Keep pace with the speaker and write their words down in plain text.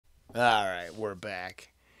All right, we're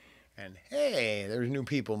back. And hey, there's new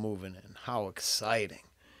people moving in. How exciting.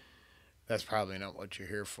 That's probably not what you're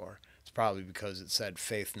here for. It's probably because it said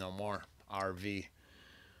Faith No More, RV.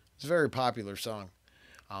 It's a very popular song.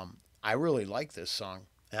 I really like this song,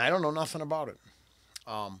 and I don't know nothing about it.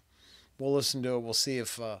 We'll listen to it. We'll see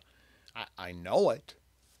if I know it.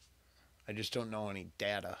 I just don't know any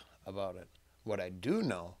data about it. What I do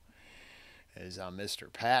know is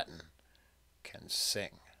Mr. Patton can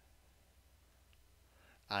sing.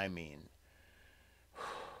 I mean,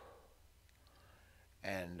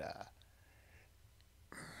 and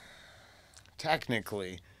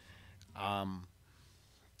technically, I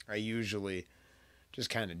usually just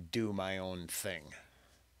kind of do my own thing.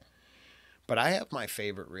 But I have my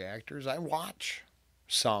favorite reactors. I watch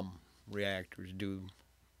some reactors do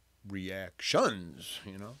reactions,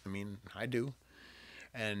 you know? I mean, I do.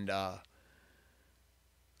 And I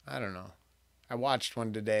don't know. I watched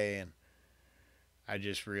one today and I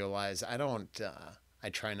just realized I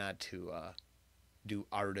try not to do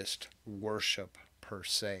artist worship per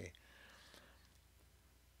se.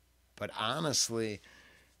 But honestly,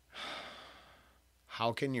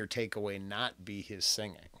 how can your takeaway not be his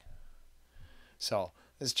singing? So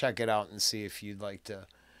let's check it out and see if you'd like to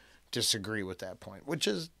disagree with that point, which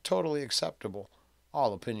is totally acceptable.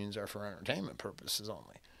 All opinions are for entertainment purposes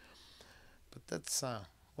only. But that's,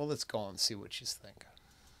 well, let's go and see what you think.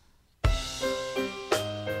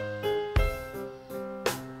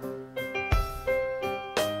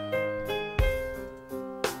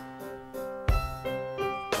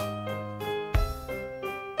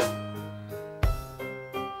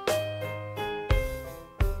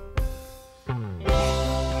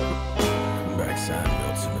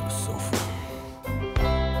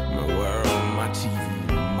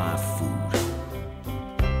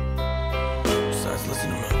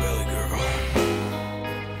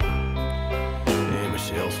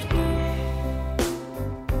 Yeah.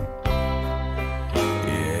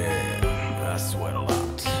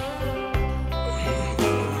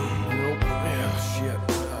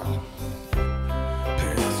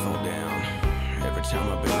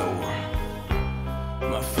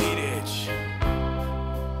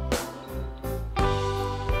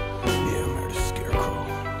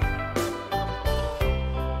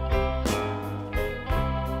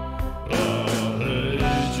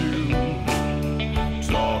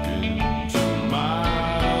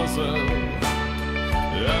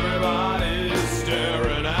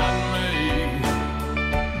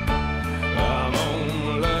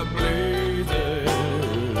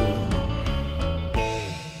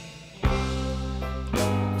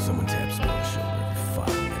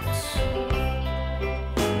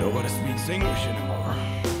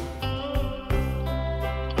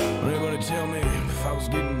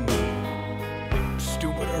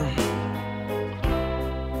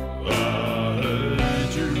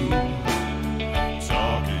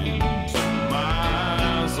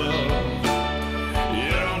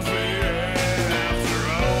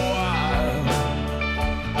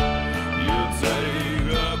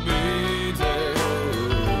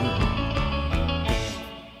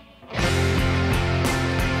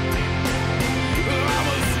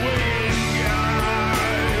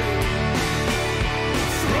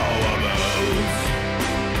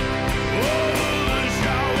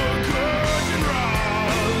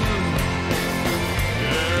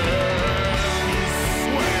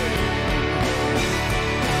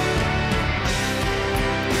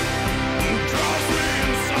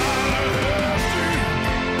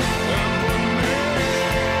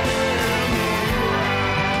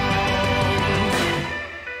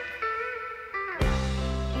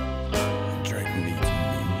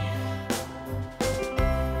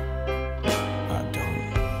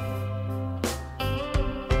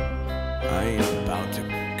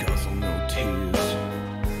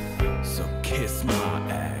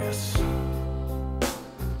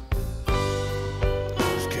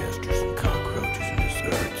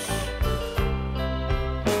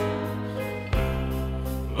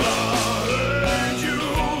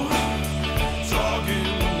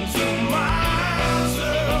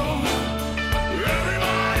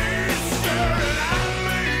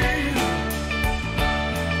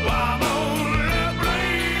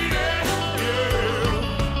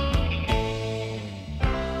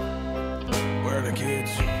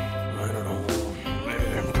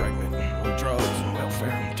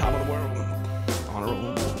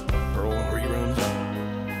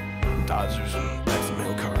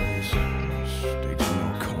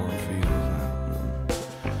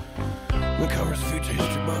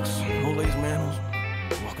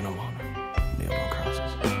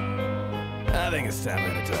 next time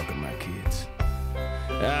I talk to my kids,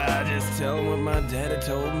 I just tell them what my daddy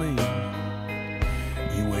told me.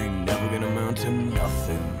 You ain't never gonna amount to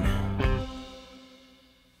nothing.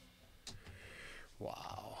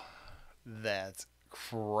 Wow, that's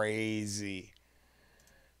crazy.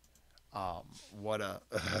 What a...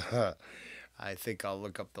 I think I'll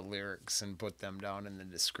look up the lyrics and put them down in the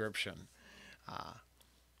description.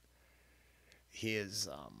 He is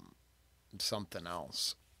something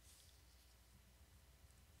else.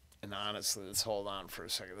 And honestly, let's hold on for a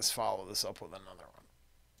second. Let's follow this up with another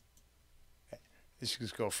one. Let's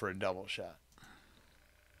just go for a double shot.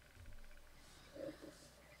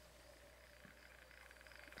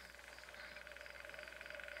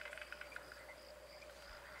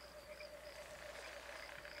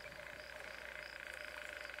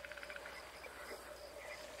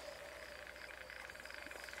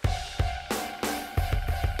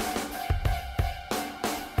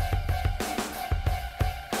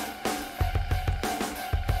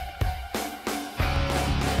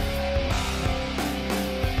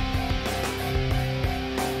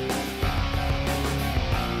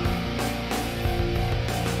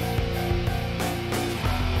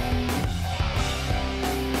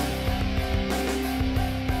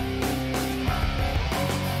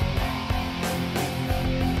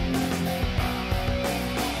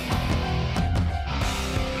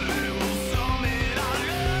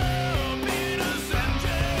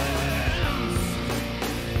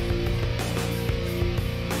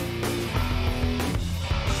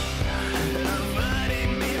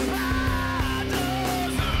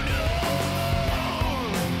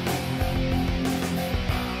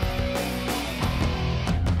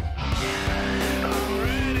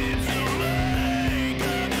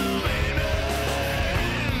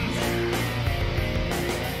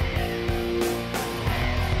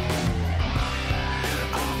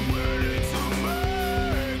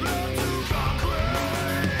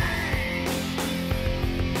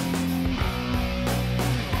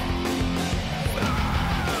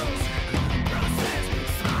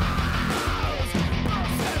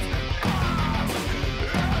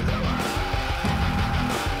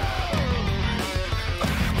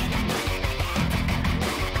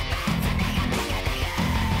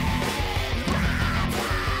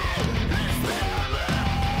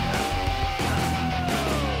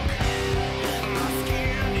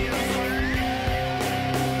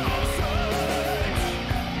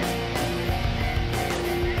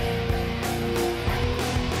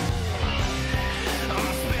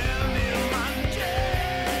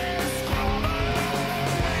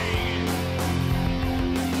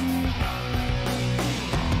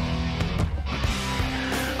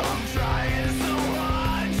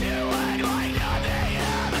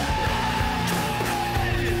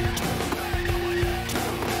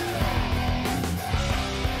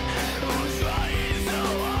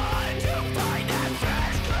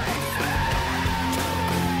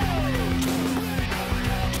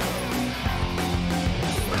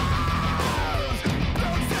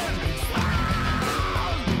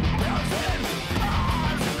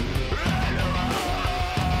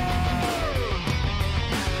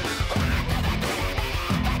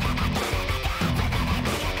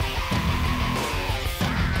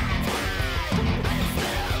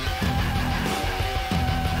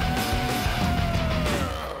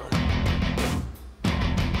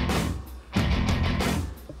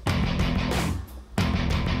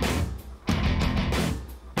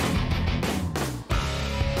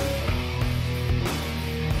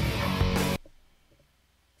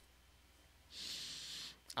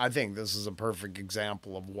 I think this is a perfect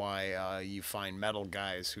example of why you find metal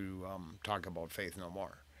guys who talk about Faith No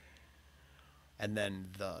More. And then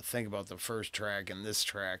think about the first track and this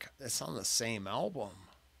track. It's on the same album.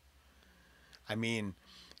 I mean,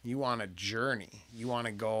 you want a journey. You want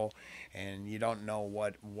to go, and you don't know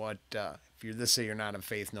what if you're this, say you're not a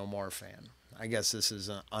Faith No More fan. I guess this is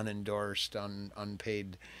an unendorsed,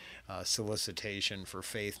 unpaid solicitation for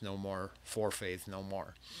Faith No More, for Faith No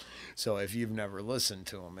More. So if you've never listened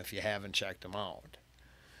to them, if you haven't checked them out,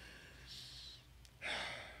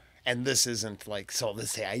 and this isn't like, so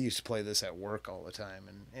this, I used to play this at work all the time,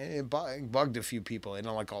 and it bugged a few people. They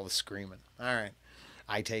don't like all the screaming. All right,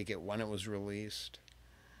 I take it when it was released.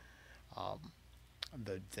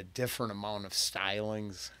 The different amount of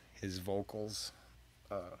stylings, his vocals,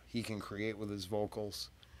 he can create with his vocals.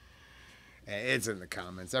 It's in the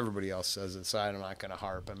comments. Everybody else says it, so I'm not going to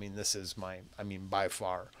harp. I mean, this is by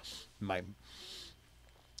far, I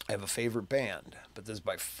have a favorite band, but this is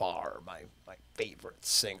by far my favorite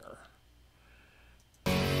singer.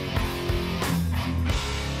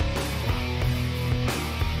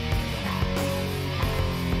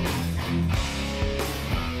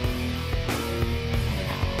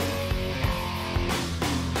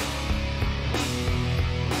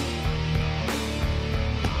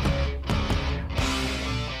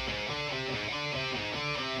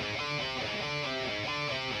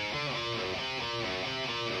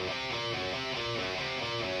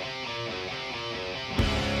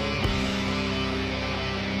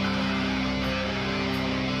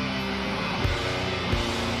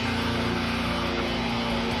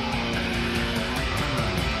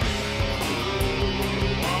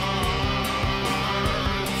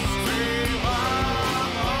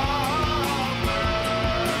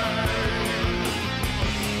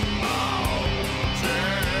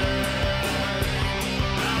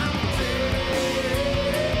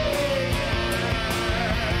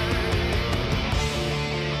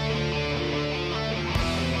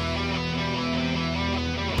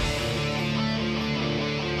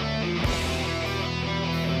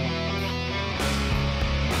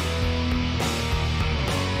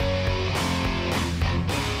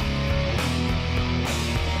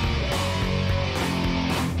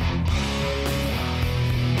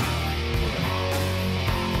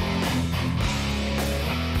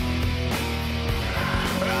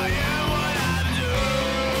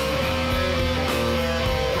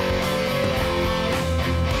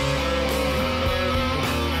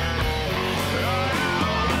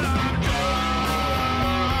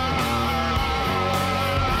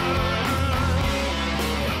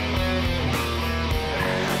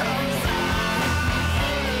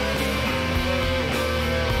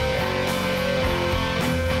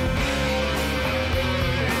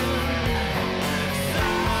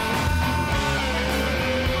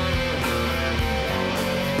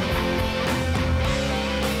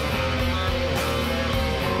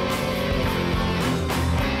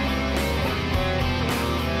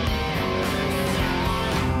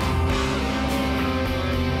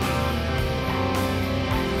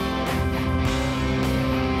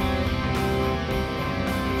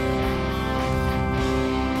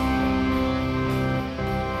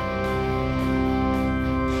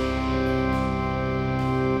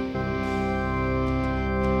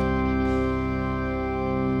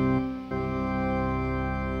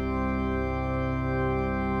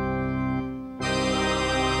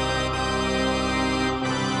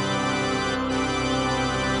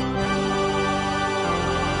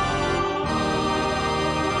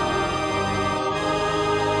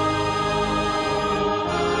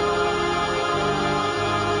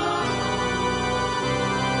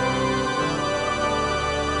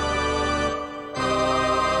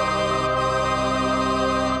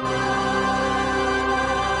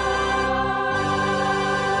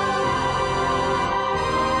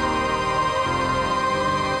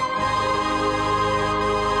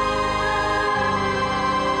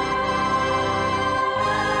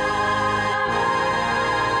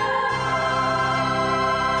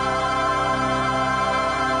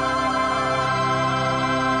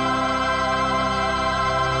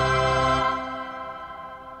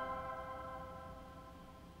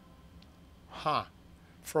 Huh.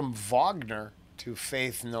 From Wagner to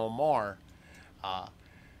Faith No More. Uh,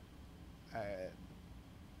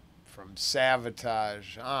 from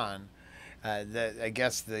Sabotage on. I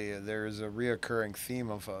guess there's a reoccurring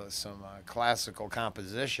theme of some classical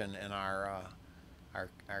composition in our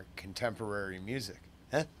contemporary music.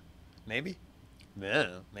 Huh? Maybe?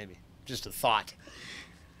 Yeah, maybe. Just a thought.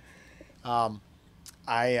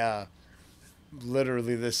 I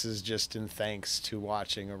literally, this is just in thanks to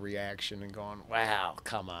watching a reaction and going, wow,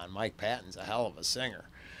 come on, Mike Patton's a hell of a singer.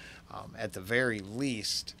 At the very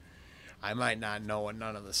least, I might not know what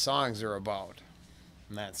none of the songs are about,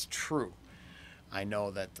 and that's true. I know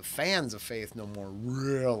that the fans of Faith No More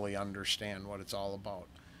really understand what it's all about.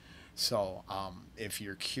 So if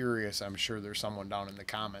you're curious, I'm sure there's someone down in the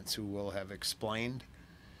comments who will have explained,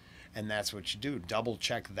 and that's what you do. Double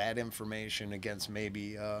check that information against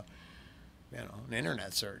maybe an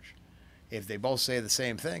internet search. If they both say the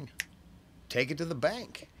same thing, take it to the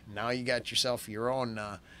bank. Now you got yourself your own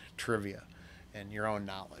trivia and your own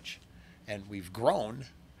knowledge. And we've grown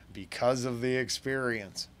because of the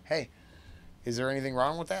experience. Hey, is there anything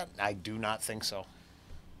wrong with that? I do not think so.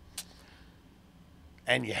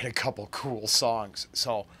 And you had a couple cool songs.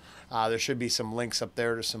 So there should be some links up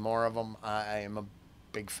there to some more of them. I am a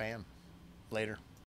big fan. Later.